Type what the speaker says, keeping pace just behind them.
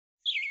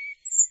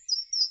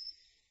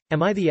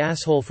Am I the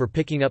asshole for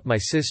picking up my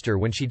sister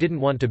when she didn't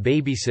want to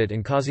babysit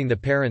and causing the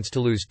parents to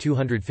lose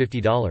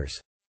 $250?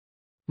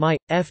 My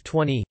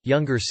F20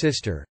 younger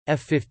sister,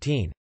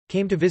 F15,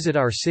 came to visit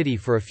our city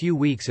for a few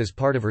weeks as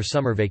part of her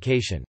summer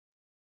vacation.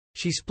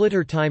 She split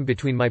her time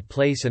between my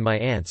place and my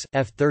aunt's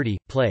F30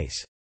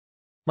 place.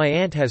 My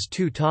aunt has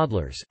 2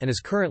 toddlers and is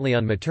currently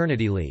on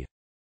maternity leave.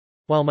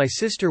 While my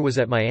sister was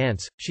at my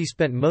aunt's, she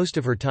spent most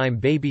of her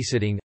time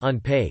babysitting,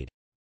 unpaid.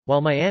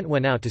 While my aunt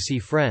went out to see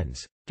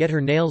friends, get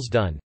her nails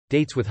done,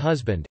 dates with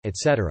husband,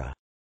 etc.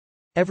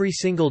 Every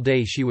single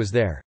day she was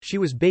there, she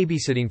was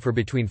babysitting for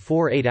between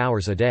 4–8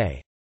 hours a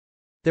day.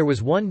 There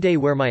was one day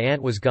where my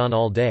aunt was gone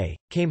all day,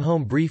 came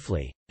home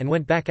briefly, and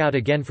went back out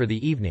again for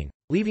the evening,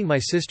 leaving my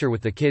sister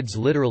with the kids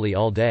literally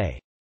all day.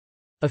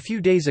 A few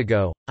days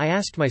ago, I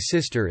asked my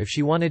sister if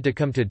she wanted to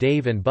come to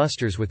Dave &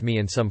 Buster's with me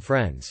and some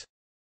friends.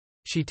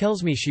 She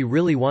tells me she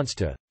really wants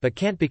to, but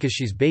can't because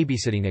she's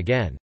babysitting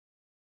again.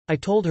 I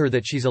told her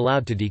that she's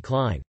allowed to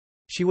decline.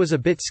 She was a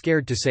bit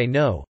scared to say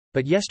no,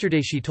 but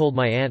yesterday she told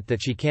my aunt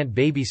that she can't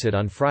babysit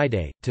on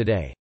Friday,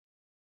 today.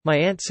 My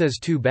aunt says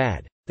too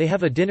bad. They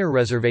have a dinner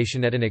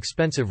reservation at an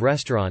expensive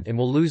restaurant and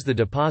will lose the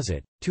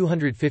deposit,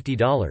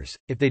 $250,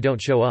 if they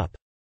don't show up.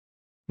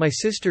 My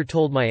sister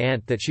told my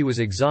aunt that she was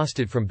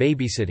exhausted from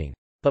babysitting,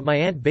 but my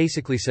aunt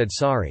basically said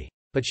sorry,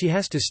 but she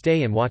has to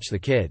stay and watch the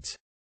kids.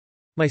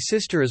 My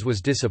sister was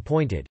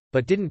disappointed,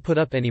 but didn't put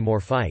up any more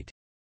fight.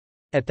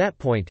 At that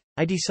point,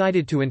 I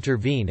decided to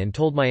intervene and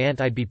told my aunt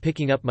I'd be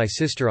picking up my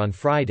sister on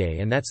Friday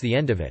and that's the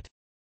end of it.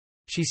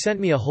 She sent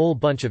me a whole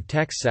bunch of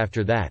texts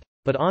after that,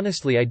 but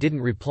honestly I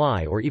didn't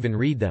reply or even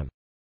read them.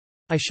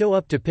 I show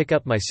up to pick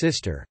up my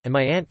sister, and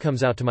my aunt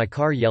comes out to my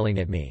car yelling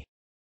at me.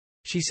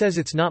 She says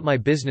it's not my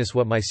business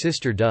what my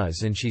sister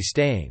does and she's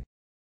staying.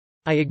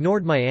 I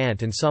ignored my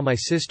aunt and saw my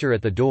sister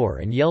at the door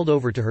and yelled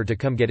over to her to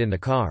come get in the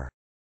car.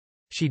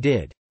 She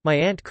did. My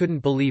aunt couldn't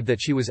believe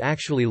that she was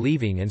actually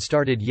leaving and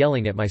started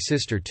yelling at my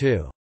sister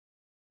too.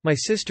 My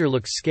sister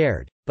looked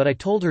scared, but I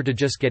told her to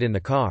just get in the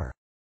car.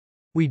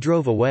 We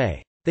drove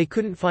away. They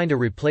couldn't find a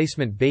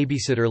replacement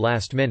babysitter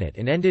last minute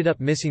and ended up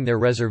missing their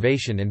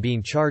reservation and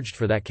being charged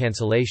for that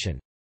cancellation.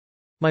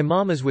 My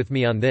mom is with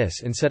me on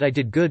this and said I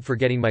did good for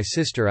getting my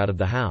sister out of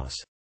the house.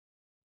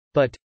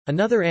 But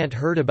another aunt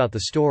heard about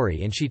the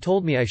story and she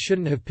told me I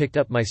shouldn't have picked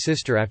up my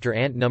sister after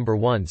aunt number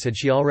 1 said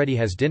she already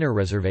has dinner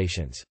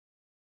reservations.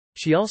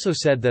 She also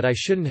said that I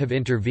shouldn't have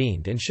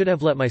intervened and should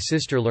have let my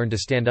sister learn to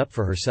stand up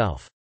for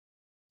herself.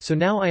 So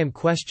now I am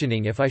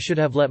questioning if I should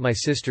have let my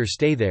sister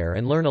stay there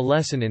and learn a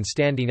lesson in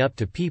standing up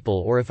to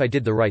people or if I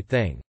did the right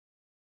thing.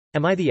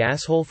 Am I the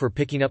asshole for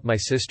picking up my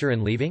sister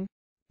and leaving?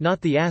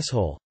 Not the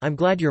asshole. I'm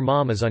glad your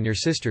mom is on your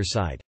sister's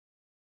side.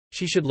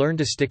 She should learn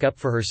to stick up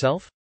for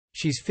herself?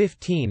 She's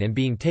 15 and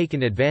being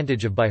taken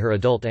advantage of by her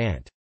adult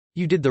aunt.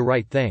 You did the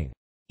right thing.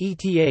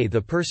 ETA,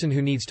 the person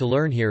who needs to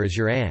learn here is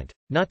your aunt,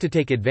 not to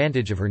take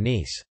advantage of her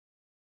niece.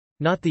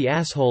 Not the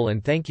asshole,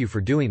 and thank you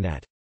for doing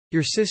that.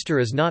 Your sister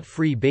is not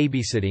free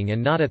babysitting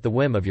and not at the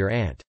whim of your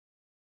aunt.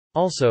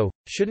 Also,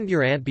 shouldn't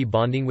your aunt be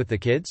bonding with the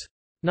kids?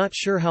 Not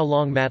sure how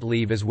long mat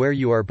leave is where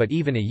you are, but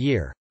even a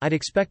year, I'd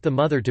expect the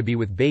mother to be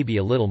with baby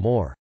a little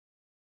more.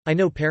 I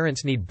know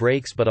parents need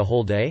breaks, but a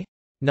whole day?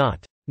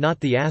 Not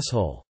the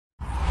asshole.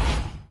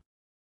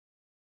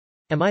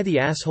 Am I the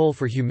asshole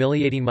for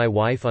humiliating my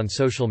wife on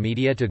social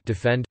media to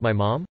defend my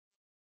mom?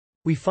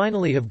 We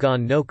finally have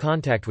gone no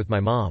contact with my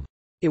mom.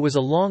 It was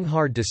a long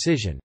hard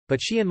decision, but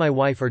she and my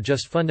wife are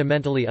just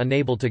fundamentally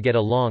unable to get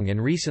along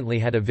and recently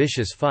had a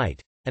vicious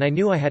fight, and I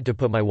knew I had to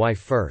put my wife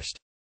first.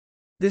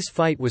 This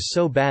fight was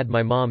so bad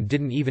my mom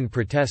didn't even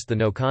protest the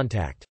no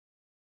contact.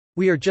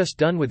 We are just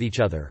done with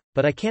each other,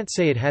 but I can't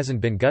say it hasn't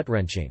been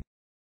gut-wrenching.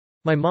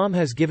 My mom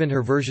has given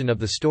her version of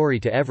the story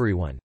to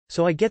everyone,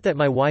 so I get that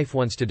my wife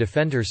wants to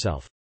defend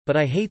herself, but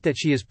I hate that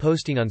she is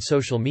posting on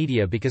social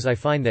media because I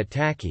find that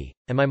tacky,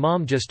 and my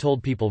mom just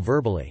told people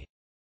verbally.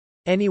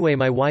 Anyway,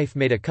 my wife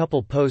made a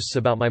couple posts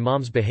about my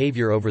mom's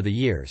behavior over the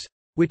years,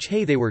 which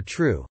hey, they were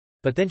true,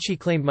 but then she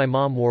claimed my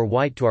mom wore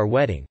white to our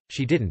wedding.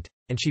 She didn't,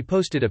 and she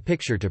posted a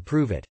picture to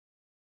prove it.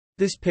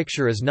 This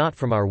picture is not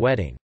from our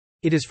wedding.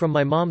 It is from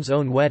my mom's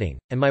own wedding,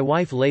 and my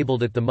wife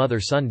labeled it the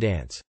mother-son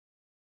dance.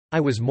 I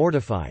was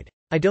mortified.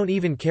 I don't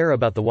even care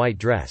about the white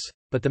dress,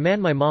 but the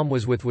man my mom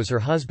was with was her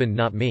husband,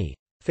 not me.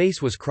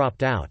 Face was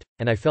cropped out,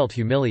 and I felt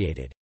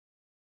humiliated.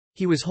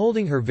 He was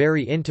holding her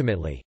very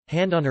intimately,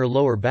 hand on her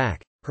lower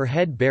back, her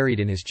head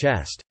buried in his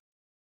chest.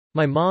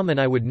 My mom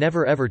and I would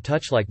never ever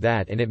touch like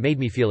that, and it made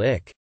me feel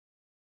ick.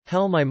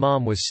 Hell, my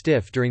mom was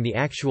stiff during the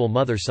actual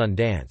mother-son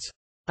dance.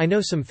 I know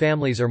some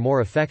families are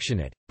more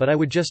affectionate, but I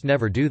would just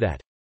never do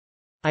that.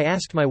 I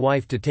asked my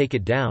wife to take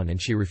it down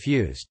and she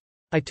refused.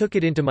 I took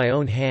it into my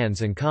own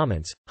hands and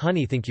comments,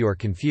 honey, think you are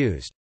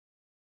confused.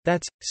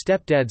 That's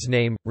stepdad's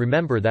name,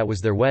 remember that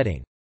was their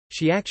wedding.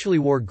 She actually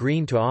wore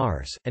green to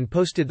ours, and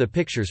posted the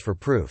pictures for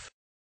proof.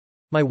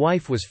 My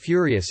wife was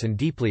furious and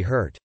deeply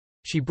hurt.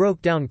 She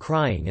broke down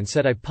crying and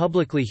said I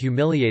publicly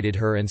humiliated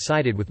her and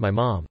sided with my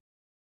mom.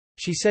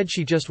 She said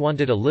she just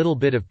wanted a little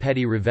bit of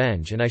petty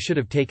revenge and I should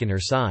have taken her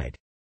side.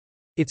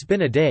 It's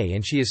been a day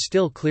and she is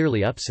still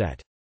clearly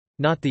upset.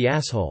 Not the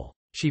asshole.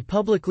 She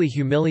publicly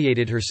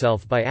humiliated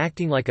herself by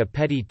acting like a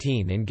petty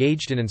teen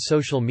engaged in a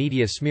social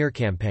media smear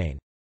campaign.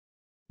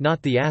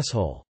 Not the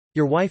asshole.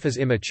 Your wife is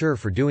immature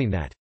for doing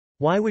that.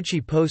 Why would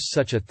she post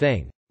such a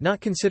thing,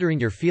 not considering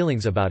your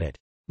feelings about it?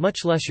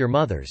 Much less your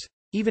mother's,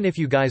 even if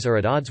you guys are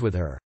at odds with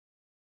her.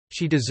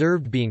 She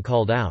deserved being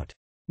called out.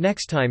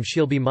 Next time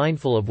she'll be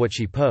mindful of what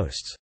she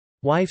posts.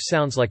 Wife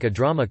sounds like a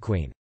drama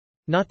queen.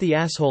 Not the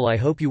asshole. I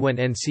hope you went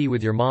NC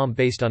with your mom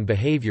based on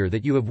behavior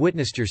that you have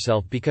witnessed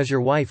yourself, because your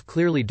wife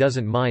clearly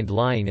doesn't mind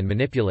lying and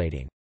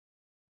manipulating.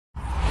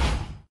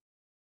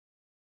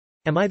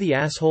 Am I the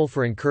asshole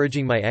for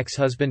encouraging my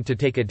ex-husband to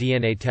take a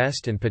DNA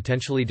test and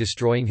potentially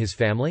destroying his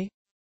family?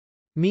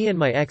 Me and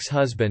my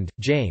ex-husband,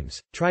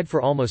 James, tried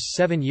for almost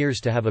 7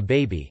 years to have a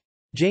baby.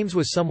 James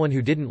was someone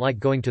who didn't like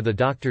going to the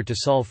doctor to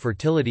solve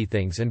fertility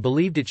things and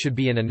believed it should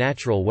be in a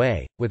natural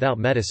way, without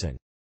medicine.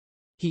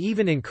 He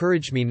even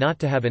encouraged me not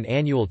to have an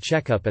annual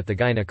checkup at the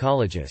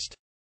gynecologist.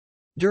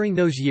 During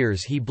those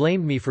years he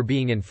blamed me for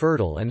being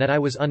infertile and that I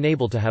was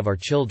unable to have our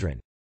children.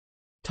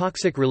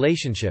 Toxic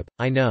relationship,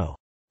 I know.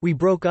 We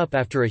broke up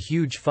after a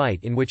huge fight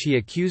in which he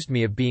accused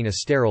me of being a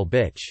sterile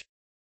bitch.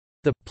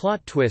 The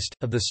plot twist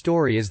of the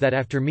story is that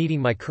after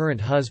meeting my current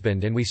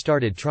husband and we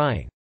started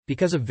trying,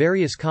 because of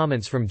various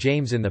comments from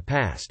James in the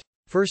past,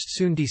 first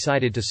soon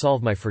decided to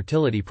solve my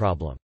fertility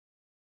problem.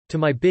 To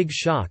my big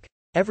shock,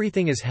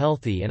 everything is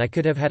healthy and I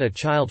could have had a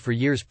child for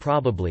years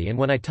probably, and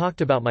when I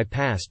talked about my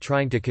past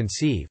trying to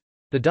conceive,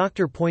 the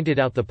doctor pointed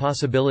out the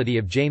possibility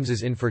of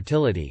James's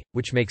infertility,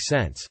 which makes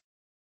sense.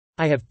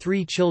 I have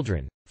 3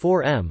 children,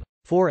 4M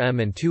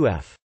and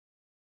 2F.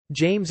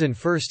 James and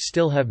First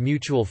still have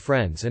mutual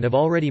friends and have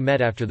already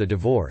met after the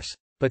divorce,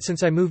 but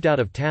since I moved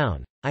out of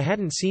town, I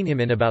hadn't seen him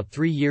in about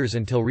 3 years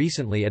until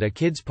recently at a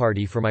kids'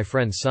 party for my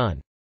friend's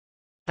son.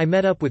 I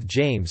met up with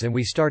James and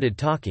we started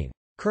talking.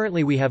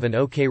 Currently we have an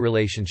okay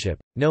relationship,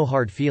 no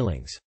hard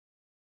feelings.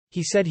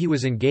 He said he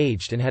was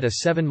engaged and had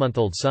a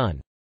 7-month-old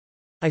son.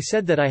 I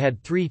said that I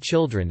had 3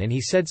 children and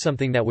he said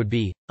something that would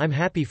be, "I'm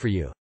happy for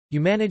you.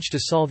 You managed to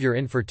solve your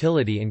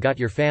infertility and got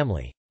your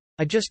family."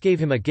 I just gave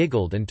him a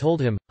giggle and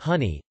told him,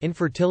 "Honey,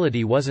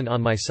 infertility wasn't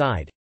on my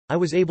side. I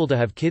was able to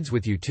have kids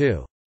with you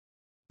too."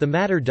 The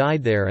matter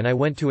died there and I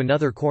went to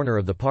another corner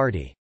of the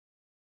party.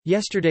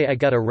 Yesterday I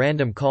got a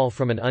random call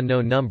from an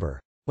unknown number.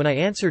 When I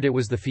answered, it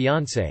was the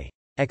fiancé,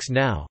 ex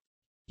now,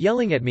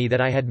 yelling at me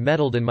that I had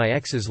meddled in my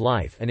ex's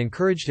life and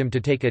encouraged him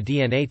to take a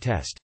DNA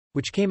test,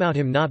 which came out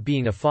him not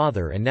being a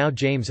father, and now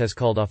James has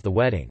called off the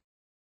wedding.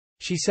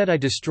 She said I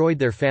destroyed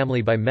their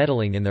family by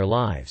meddling in their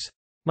lives.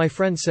 My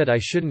friend said I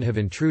shouldn't have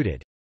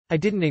intruded. I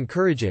didn't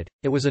encourage it,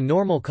 it was a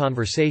normal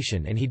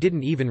conversation and he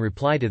didn't even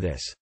reply to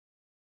this.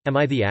 Am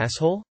I the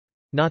asshole?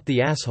 Not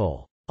the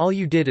asshole. All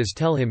you did is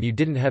tell him you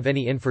didn't have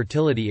any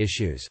infertility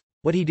issues.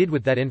 What he did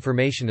with that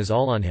information is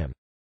all on him.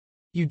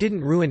 You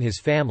didn't ruin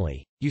his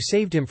family, you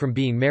saved him from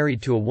being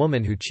married to a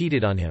woman who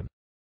cheated on him.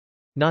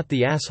 Not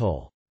the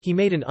asshole. He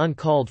made an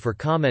uncalled for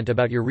comment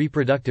about your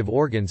reproductive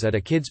organs at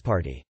a kids'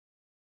 party.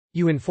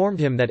 You informed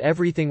him that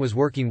everything was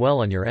working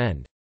well on your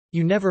end.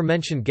 You never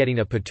mentioned getting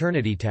a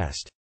paternity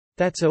test.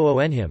 That's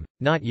on him,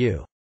 not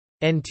you.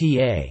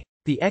 NTA.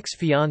 The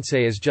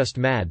ex-fiancé is just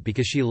mad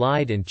because she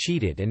lied and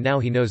cheated and now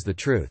he knows the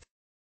truth.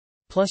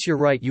 Plus you're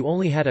right, you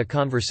only had a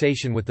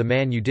conversation with the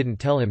man, you didn't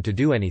tell him to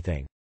do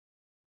anything.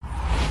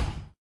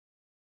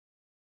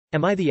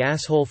 Am I the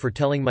asshole for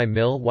telling my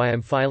mill why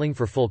I'm filing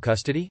for full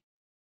custody?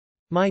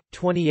 My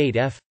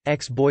 28F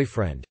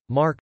ex-boyfriend,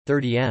 Mark,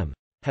 30M,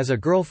 has a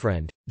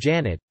girlfriend,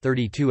 Janet,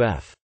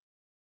 32F.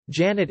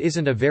 Janet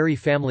isn't a very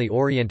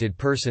family-oriented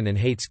person and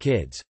hates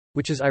kids,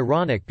 which is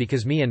ironic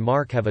because me and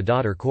Mark have a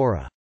daughter,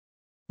 Cora.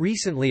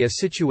 Recently a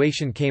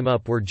situation came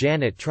up where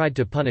Janet tried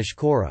to punish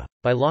Cora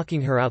by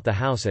locking her out the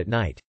house at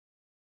night.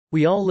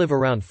 We all live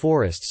around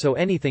Forest, so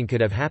anything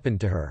could have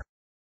happened to her.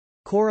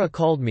 Cora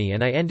called me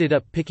and I ended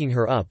up picking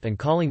her up and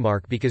calling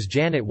Mark because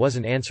Janet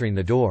wasn't answering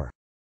the door.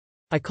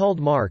 I called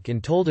Mark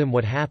and told him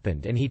what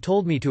happened and he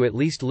told me to at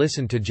least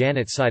listen to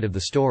Janet's side of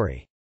the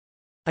story.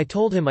 I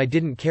told him I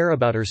didn't care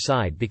about her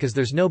side because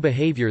there's no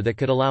behavior that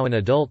could allow an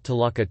adult to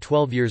lock a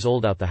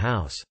 12-year-old out the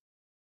house.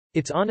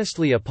 It's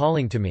honestly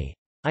appalling to me.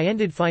 I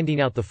ended finding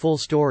out the full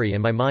story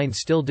and my mind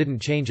still didn't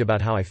change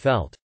about how I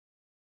felt.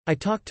 I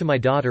talked to my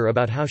daughter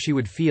about how she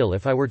would feel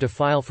if I were to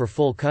file for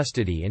full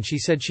custody and she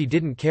said she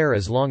didn't care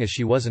as long as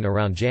she wasn't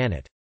around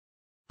Janet.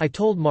 I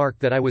told Mark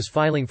that I was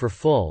filing for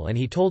full and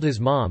he told his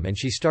mom and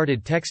she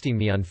started texting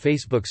me on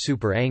Facebook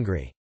super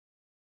angry.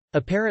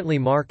 Apparently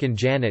Mark and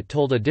Janet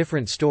told a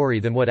different story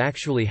than what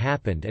actually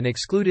happened and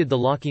excluded the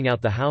locking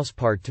out the house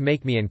part to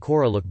make me and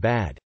Cora look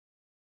bad.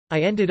 I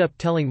ended up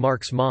telling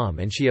Mark's mom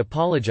and she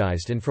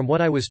apologized, and from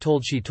what I was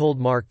told she told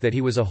Mark that he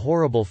was a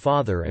horrible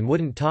father and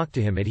wouldn't talk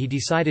to him, and he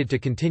decided to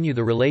continue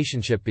the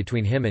relationship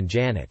between him and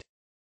Janet.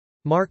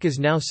 Mark is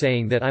now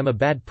saying that I'm a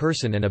bad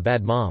person and a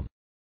bad mom.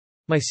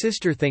 My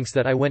sister thinks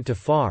that I went too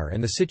far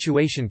and the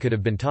situation could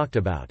have been talked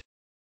about.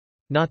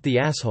 Not the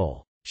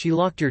asshole. She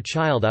locked your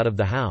child out of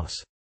the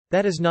house.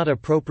 That is not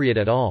appropriate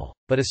at all,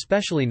 but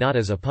especially not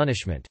as a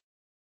punishment.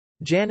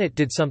 Janet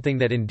did something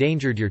that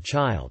endangered your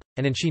child,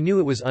 and she knew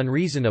it was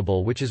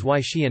unreasonable, which is why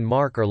she and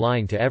Mark are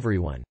lying to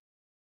everyone.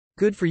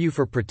 Good for you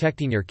for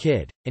protecting your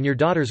kid, and your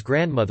daughter's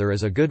grandmother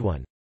is a good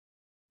one.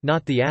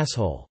 Not the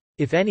asshole.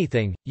 If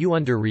anything, you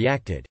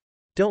underreacted.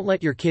 Don't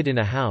let your kid in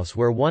a house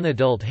where one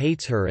adult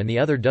hates her and the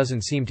other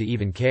doesn't seem to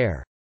even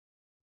care.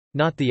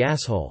 Not the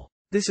asshole.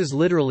 This is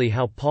literally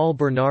how Paul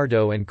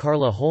Bernardo and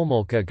Carla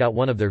Homolka got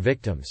one of their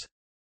victims.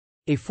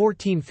 A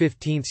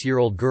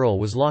 14-15-year-old girl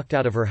was locked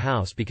out of her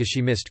house because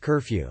she missed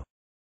curfew.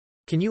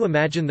 Can you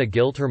imagine the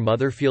guilt her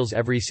mother feels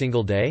every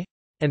single day?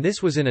 And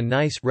this was in a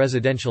nice,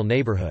 residential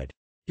neighborhood.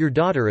 Your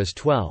daughter is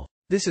 12.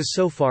 This is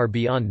so far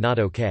beyond not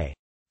okay.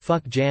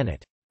 Fuck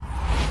Janet.